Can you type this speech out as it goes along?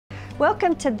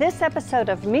Welcome to this episode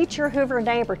of Meet Your Hoover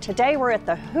Neighbor. Today we're at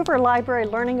the Hoover Library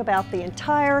learning about the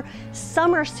entire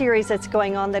summer series that's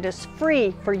going on that is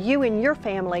free for you and your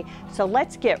family. So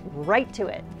let's get right to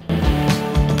it.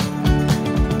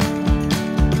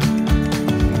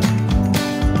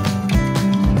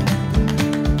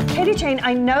 Jane,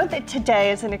 I know that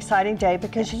today is an exciting day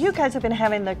because you guys have been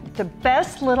having the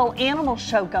best little animal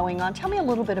show going on. Tell me a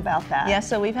little bit about that. Yeah,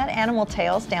 so we've had Animal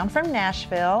Tales down from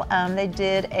Nashville. They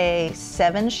did a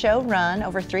 7-show run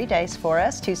over 3 days for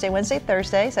us, Tuesday, Wednesday,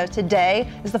 Thursday. So today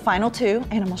is the final 2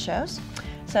 animal shows.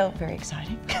 So very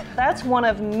exciting. That's one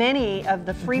of many of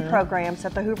the free programs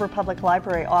that the Hoover Public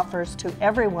Library offers to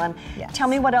everyone. Yes. Tell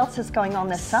me what else is going on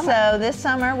this summer. So this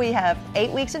summer we have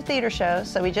 8 weeks of theater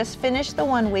shows. So we just finished the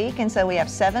 1 week, and so we have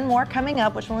 7 more coming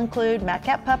up, which will include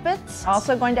Madcap Puppets.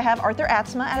 Also going to have Arthur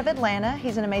Atzma out of Atlanta.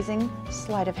 He's an amazing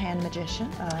sleight of hand magician.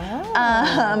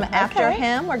 After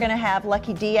him, we're going to have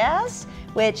Lucky Diaz,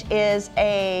 which is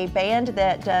a band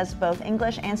that does both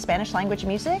English and Spanish language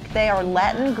music. They are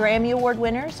Latin Grammy Award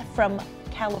winners from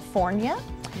California.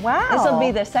 Wow. This will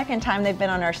be the 2nd time they've been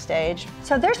on our stage.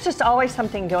 So there's just always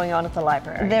something going on at the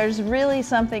library. There's really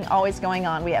something always going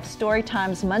on. We have story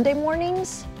times Monday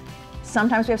mornings.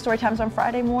 Sometimes we have story times on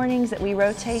Friday mornings that we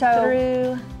rotate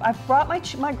through. I've brought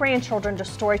my grandchildren to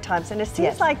story times, and it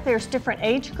seems like there's different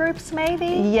age groups maybe?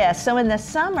 Yes, so in the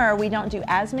summer we don't do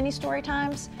as many story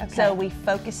times, so we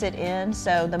focus it in.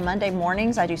 So the Monday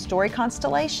mornings I do Story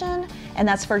Constellation, and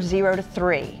that's for 0 to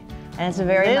 3. And it's a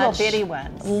very little bitty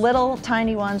ones. Little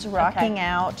tiny ones rocking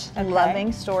out,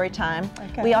 loving story time.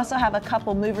 We also have a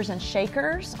couple movers and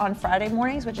shakers on Friday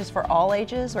mornings, which is for all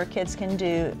ages, where kids can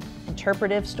do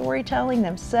interpretive storytelling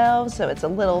themselves. So it's a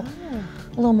little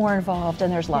more involved,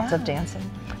 and there's lots of dancing.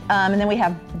 And then we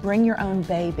have Bring Your Own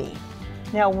Baby.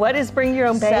 Now, what is Bring Your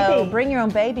Own Baby? So Bring Your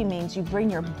Own Baby means you bring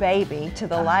your baby to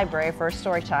the library for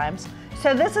story times.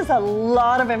 So this is a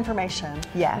lot of information.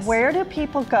 Yes. Where do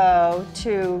people go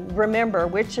to remember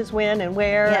which is when and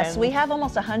where? Yes, we have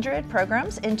almost 100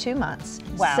 programs in 2 months.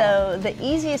 Wow. So the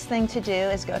easiest thing to do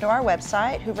is go to our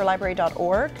website,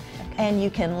 hooverlibrary.org, and you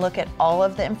can look at all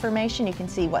of the information. You can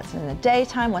see what's in the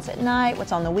daytime, what's at night,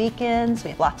 what's on the weekends.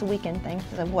 We have lots of weekend things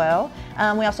as well.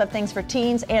 We also have things for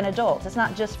teens and adults. It's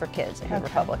not just for kids at Hoover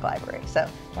Public Library. So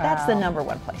that's the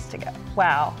 #1 place to go.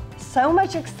 Wow. So many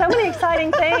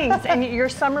exciting things. And your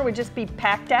summer would just be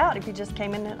packed out if you just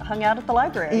came in and hung out at the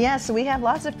library. Yes, we have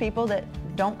lots of people that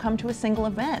don't come to a single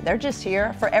event. They're just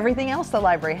here for everything else the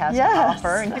library has to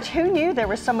offer. But who knew there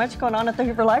was so much going on at the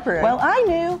Hoover Library? Well, I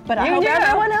knew, but I hope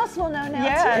everyone else will know now too.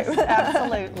 Yes,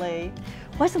 absolutely.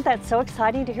 Wasn't that so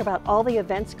exciting to hear about all the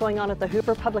events going on at the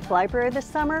Hoover Public Library this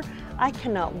summer? I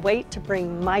cannot wait to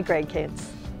bring my grandkids.